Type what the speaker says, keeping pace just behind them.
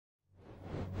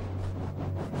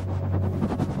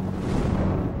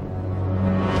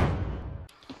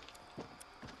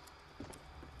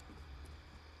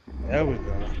There we go.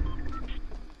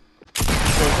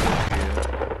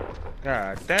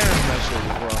 God damn, that shit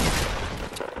was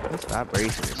wrong. This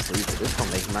vibration is stupid. This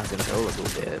gonna make my controller go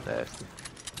dead fast.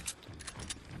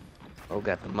 Oh,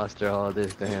 got to muster all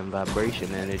this damn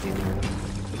vibration energy, man.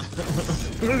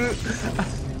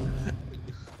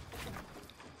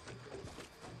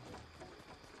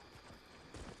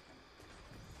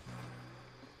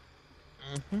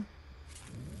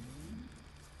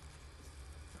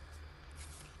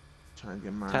 Trying to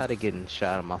get mine. Tired of getting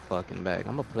shot in my fucking back.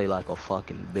 I'm gonna play like a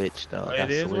fucking bitch, dog. Oh,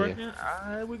 it is swear. working?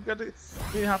 Alright, we gotta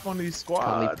hop on these squads.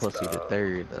 Call me pussy the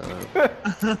third, dog.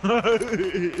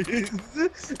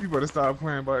 You better stop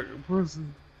playing by pussy.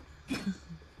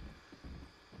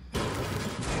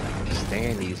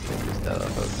 Stand these things, dog.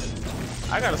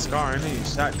 I got a scar and he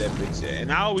shot that bitch yet.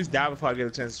 And I always die before I get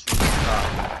a chance to shoot the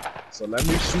scar. So let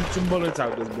me shoot some bullets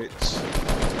out this bitch.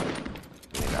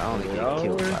 Nigga, I only get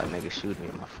killed by a nigga shooting me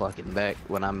in my fucking back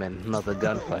when I'm in another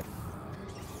gunfight.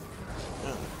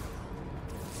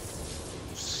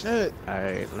 Shit.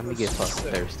 Alright, let me get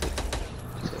fucking thirsty.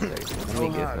 Let me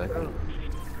get fucking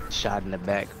shot in the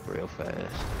back real fast.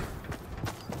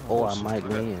 Or I might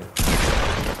win. You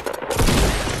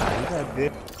got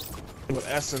dip with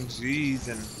SMGs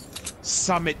and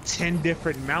summit 10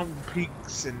 different mountain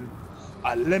peaks and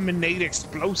eliminate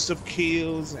explosive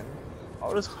kills and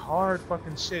all this hard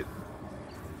fucking shit.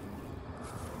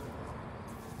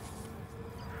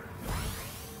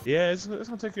 Yeah, it's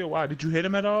gonna take you a while. Did you hit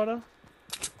him at all though?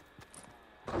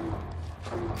 I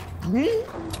mean,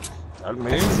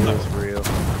 It's real.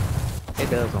 It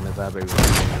does only vibrate when I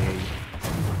can hear you.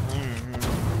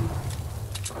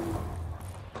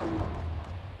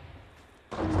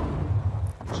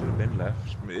 Should have been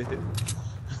left mid.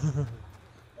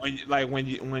 when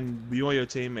you and your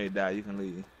teammate die, you can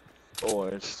leave, or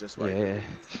it's just like yeah,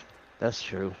 that's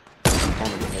true.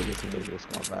 Only the niggas can do this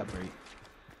gonna vibrate.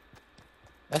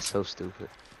 That's so stupid.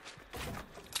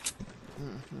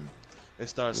 it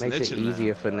starts Makes it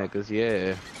easier for niggas,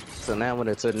 yeah. So now when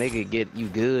it's a nigga get you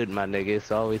good, my nigga,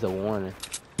 it's always a warning.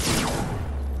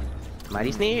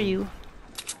 Mighty's near you.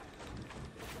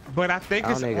 But I think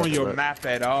it's on your map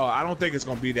at all. I don't think it's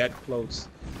gonna be that close.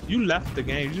 You left the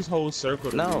game. You just hold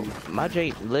circle. No, my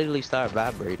J literally started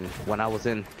vibrating when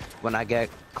I got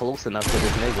close enough to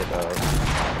this nigga, dog.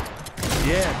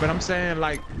 Yeah, but I'm saying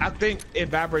like I think it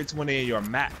vibrates when they're in your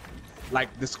map, like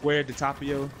the square at the top of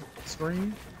your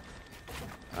screen.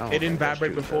 It didn't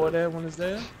vibrate before that when it's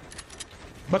there.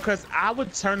 Because I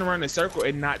would turn around the circle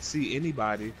and not see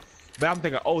anybody, but I'm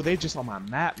thinking, oh, they just on my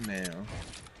map now.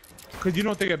 Cause you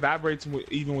don't think it vibrates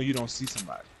even when you don't see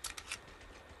somebody.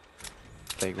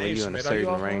 Like when you're in a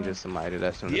certain range of somebody,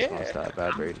 that's when it's gonna start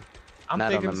vibrating.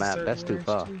 Not on the map, that's too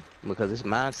far. Because it's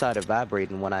mine started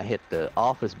vibrating when I hit the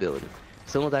office building.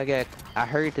 As soon as I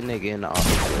heard the nigga in the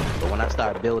office building, but when I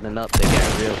started building up, they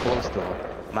got real close to him.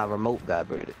 My remote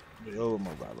vibrated.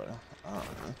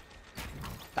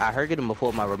 I heard it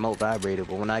before my remote vibrated,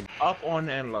 but when I up on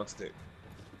the analog stick,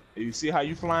 you see how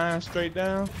you flying straight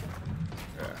down?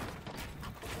 Yeah.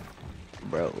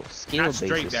 Bro, skill base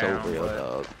is so real,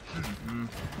 dog.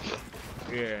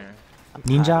 Yeah.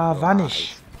 Ninja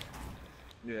vanish.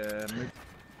 Yeah.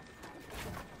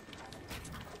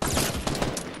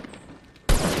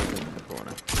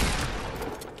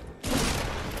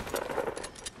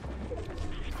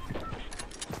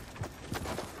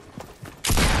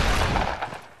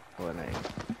 What name?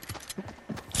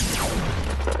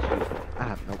 I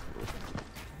have no clue.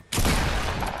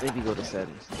 Maybe go to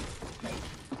settings.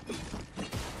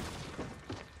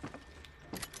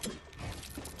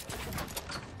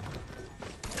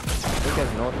 I think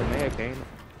that's North America, ain't it?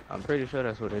 I'm pretty sure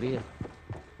that's what it is.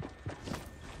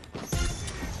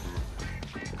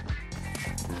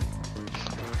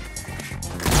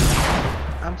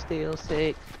 I'm still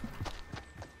sick.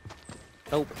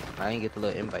 Nope, I ain't get the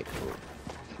little invite code.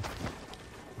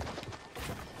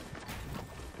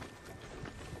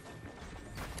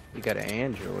 You got an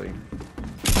Android.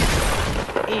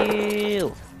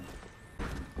 Ew.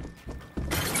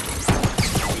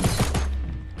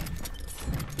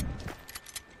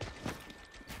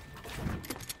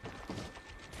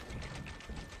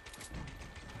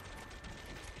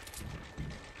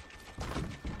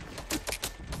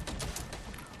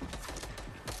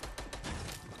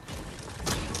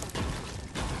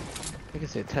 Like I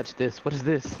said, touch this. What is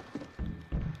this?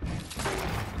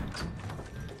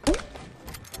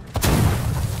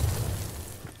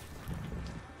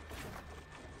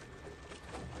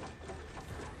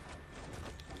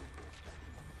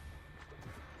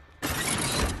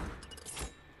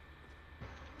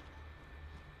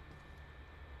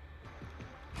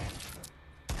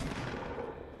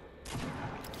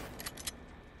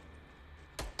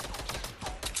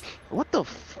 What the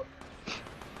f?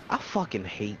 I fucking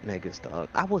hate niggas, dog.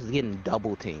 I was getting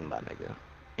double teamed by nigga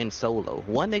in solo.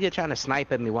 One nigga trying to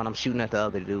snipe at me while I'm shooting at the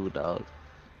other dude, dog.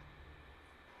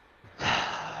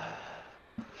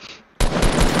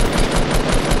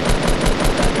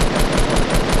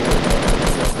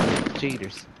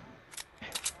 Cheaters.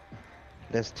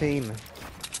 That's teaming.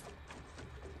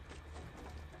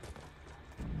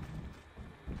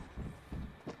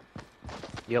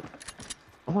 Yep.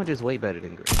 Orange is way better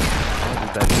than green. Orange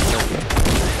is better than green.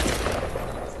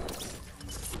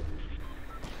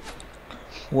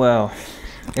 Well,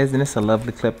 isn't this a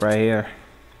lovely clip right here?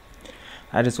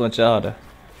 I just want y'all to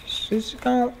just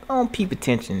go peep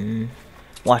attention and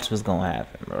watch what's gonna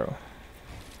happen, bro.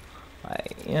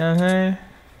 Like, you know what I'm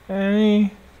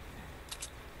saying?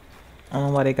 I don't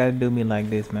know why they gotta do me like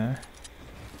this, man.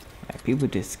 Like, people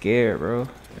just scared, bro. You know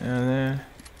what I'm saying?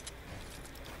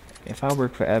 If I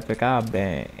work for Epic, I'll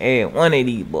ban one of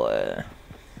these boys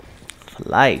for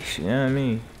life. You know what I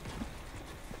mean?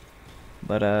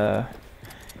 But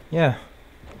yeah,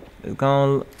 let's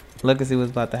go look and see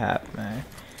what's about to happen, man.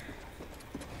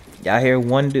 Y'all hear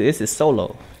one dude? This is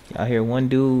solo. Y'all hear one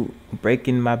dude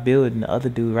breaking my build and the other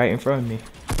dude right in front of me.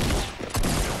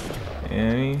 You know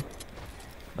what I mean?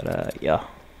 But yeah,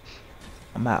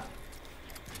 I'm out.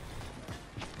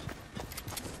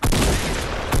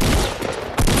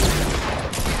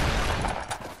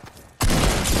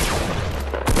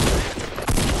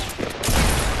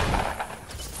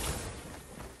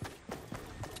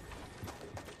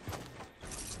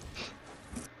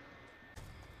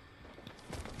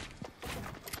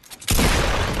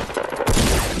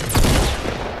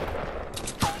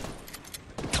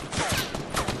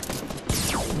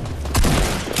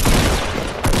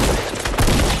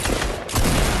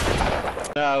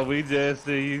 No, we just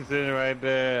see you sitting right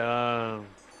there. I'm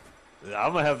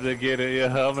gonna have to get it. Yeah,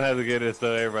 I'm gonna have to get it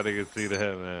so everybody can see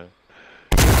that, man.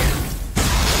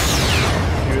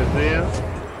 You can see him?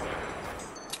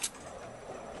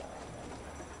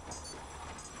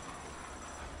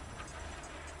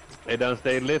 It don't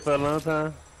stay lit for a long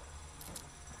time.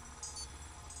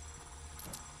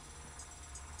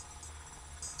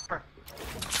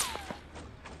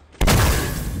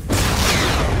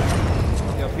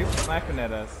 Yo, people sniping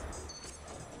at us.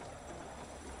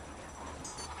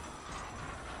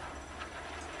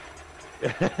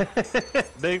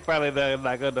 They probably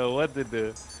not gonna know what to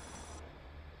do.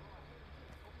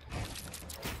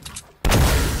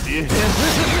 Yeah.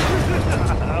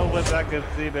 I wish I could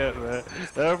see that, man.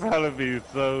 That would probably be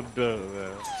so dope,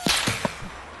 man.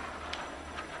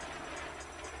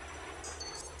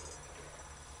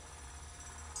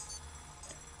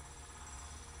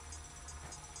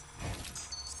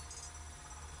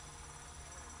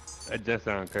 That just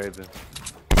sounds crazy.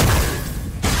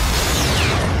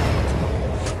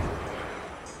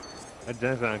 That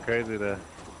just sounds crazy though.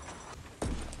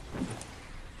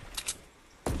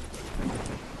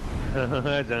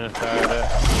 That just started up.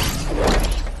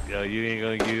 Yo, you ain't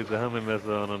gonna use the humming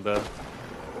missile on him though.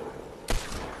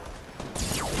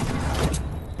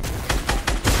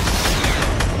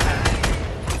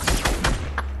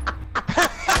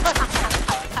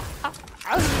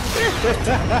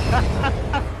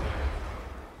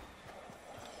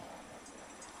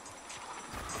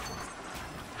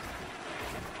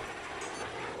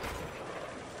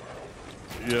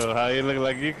 Yo, how you look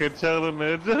like you controlling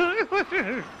that?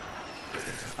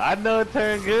 I know it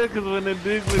turned good because when the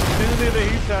dude was shooting it,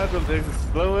 he tried to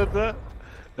blow it up.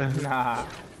 Nah.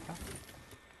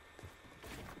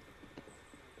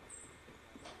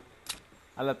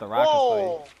 I let the rockets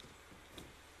play.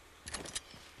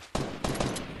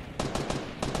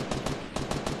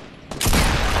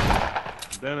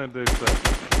 Then I did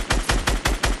something.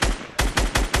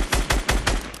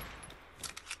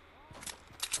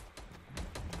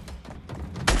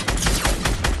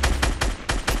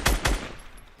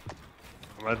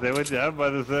 I said, what you? I'm about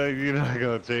to say, you're not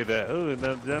gonna take that. Ooh,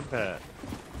 enough jump pad.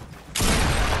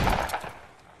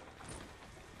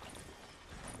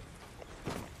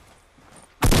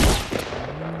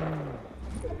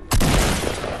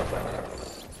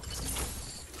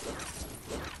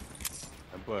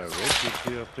 That boy Rick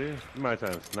up here. He might try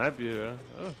to snipe you, though.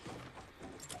 Oh.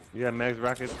 You got max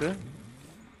rockets too?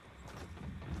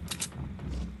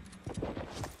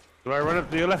 Do I run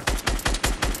up to your left?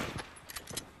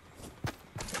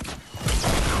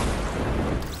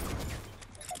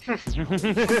 He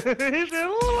said,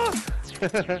 "Ooh."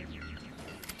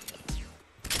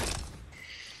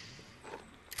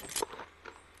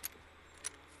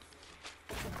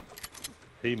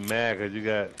 He mad cause you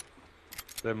got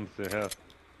 7% health.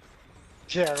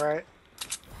 Yeah, right.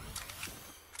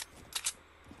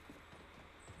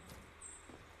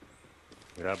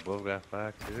 Yeah, I both got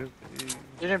 5 kills.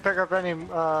 You didn't pick up any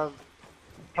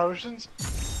potions?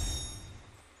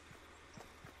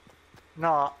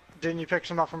 No, didn't you pick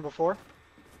some up from before?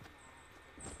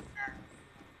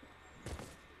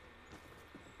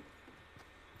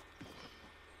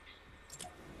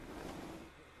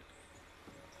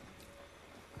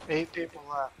 Eight people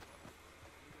left.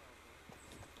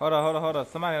 Hold on.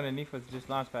 Somebody underneath us just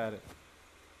launch padded.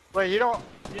 Wait, you don't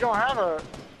have a...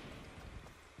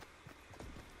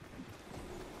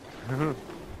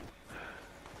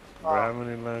 How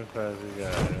many launch pads you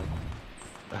got?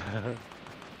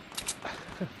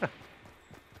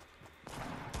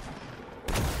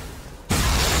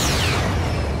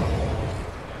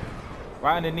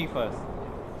 Right underneath us.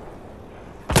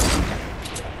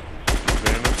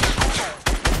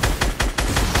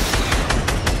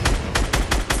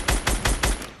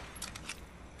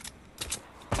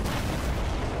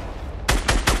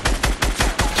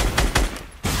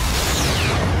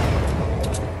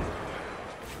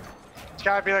 It's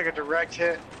gotta be like a direct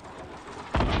hit.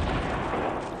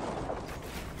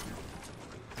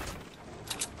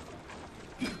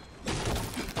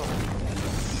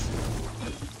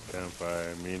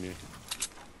 Campfire, mini.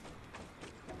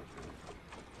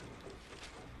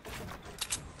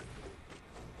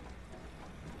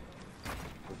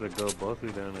 Let's go both of you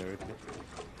down there, Richie.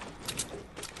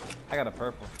 I got a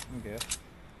purple. I'm good.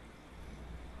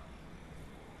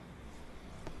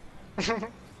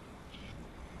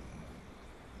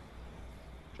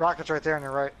 Rocket's right there on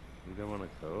your right. You don't want to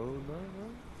go? No?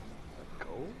 Go?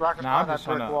 Rocket's Nah, behind that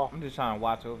brick wall. I'm just trying to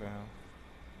watch over him.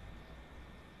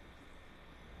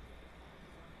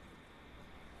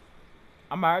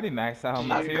 I'm already maxed out on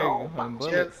material and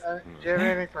bullets. Do you have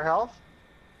anything for health?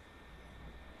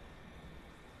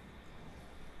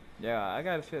 Yeah, I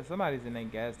gotta feel somebody's in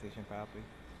that gas station probably.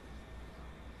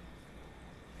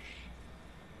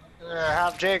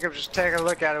 Have Jacob just take a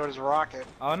look at it with his rocket.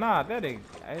 Oh nah,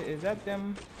 is that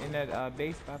them in that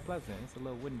base by Pleasant? It's a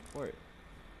little wooden fort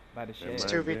by the shed. It's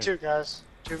 2v2, guys.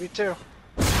 2v2.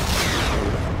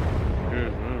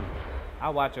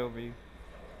 I'll watch over you.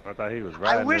 I thought he was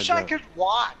riding. I wish I could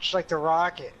watch like the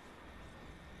rocket.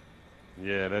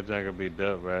 Yeah, that junk would be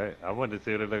dope, right? I wanted to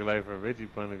see what it looked like from Richie's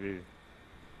point of view.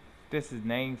 This is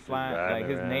name flying, like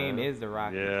his name is the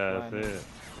rocket. Yeah, that's it.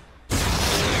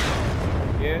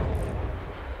 Yeah.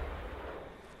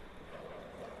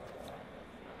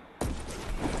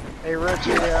 Hey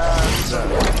Richie,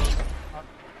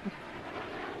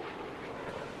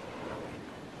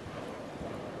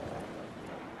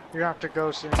 you have to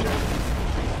go soon, Jake.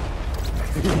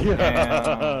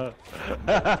 Yeah.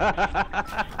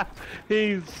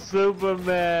 He's super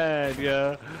mad,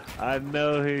 yeah. I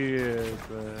know he is,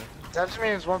 man. That just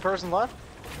means one person left?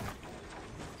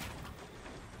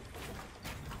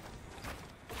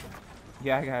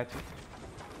 Yeah, I got you.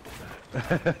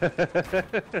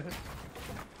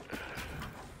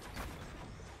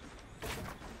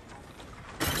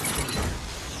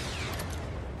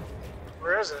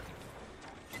 Where is it?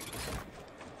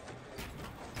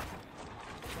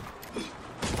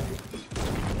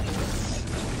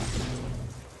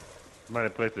 Might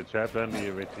have placed a trap under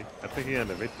you, Richie. I think he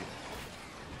under Richie.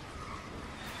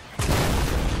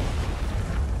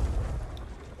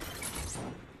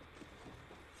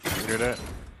 You hear that?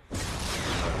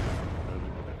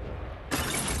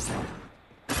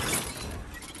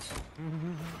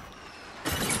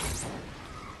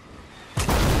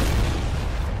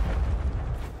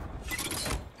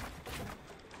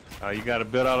 Oh, you gotta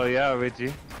build all the way out, Richie.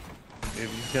 If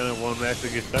you kind of want to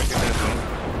actually get stuck in that thing.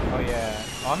 Oh yeah,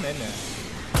 I'm in there.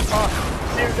 Oh,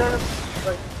 dude, there's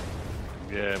like...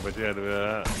 Yeah, but you had to build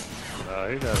out. Oh,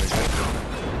 he's trying to get it.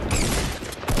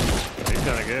 He's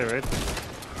trying to get it, Richie.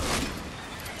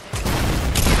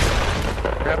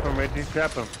 Trap him, Richie,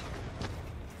 trap him.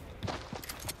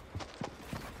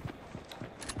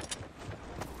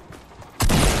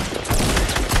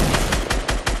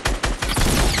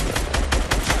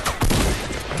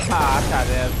 Ah, I got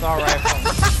that. It's alright.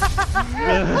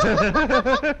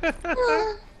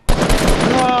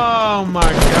 Oh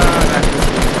my god.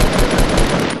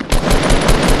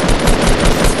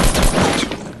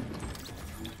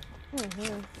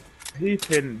 He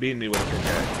couldn't beat me with a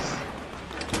pickaxe.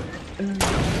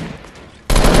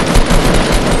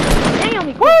 Damn,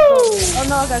 he quit. Oh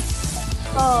no, that's...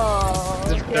 Oh,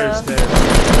 yeah.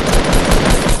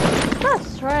 That's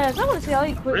trash. I want to see how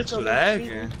he quit. Rich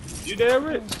lagging. You there,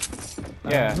 Rich?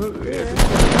 Yeah.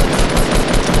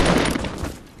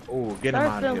 Oh, get him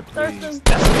out of here, please.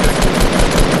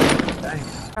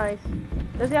 Nice.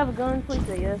 Does he have a gun? Please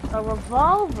say yes. A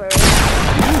revolver.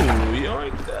 Ooh, you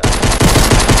ain't that.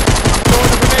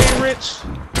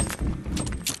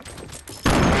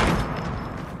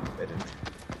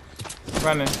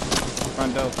 running.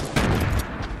 Front door.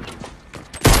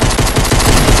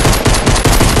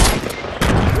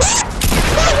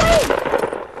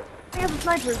 There's a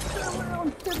sniper.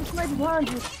 There's a sniper behind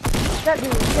you. That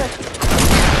dude, yes.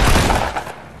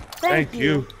 Thank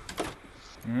you.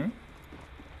 Hmm?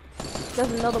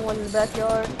 There's another one in the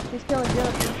backyard. He's killing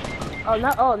Jennifer.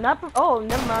 Oh,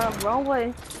 never mind. Wrong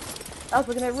way. I was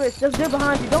looking at Rich. There's a dude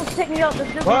behind you. Don't take me out. There's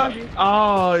a dude behind you.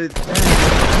 Oh,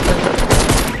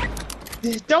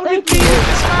 don't hit Thank me. you.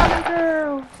 Smiling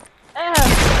girl.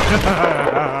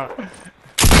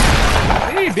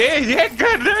 He dead. Yeah,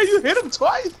 good. Now you hit him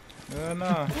twice.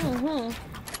 No.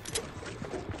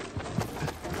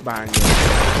 Behind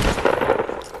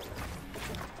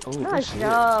you. Nice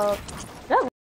job.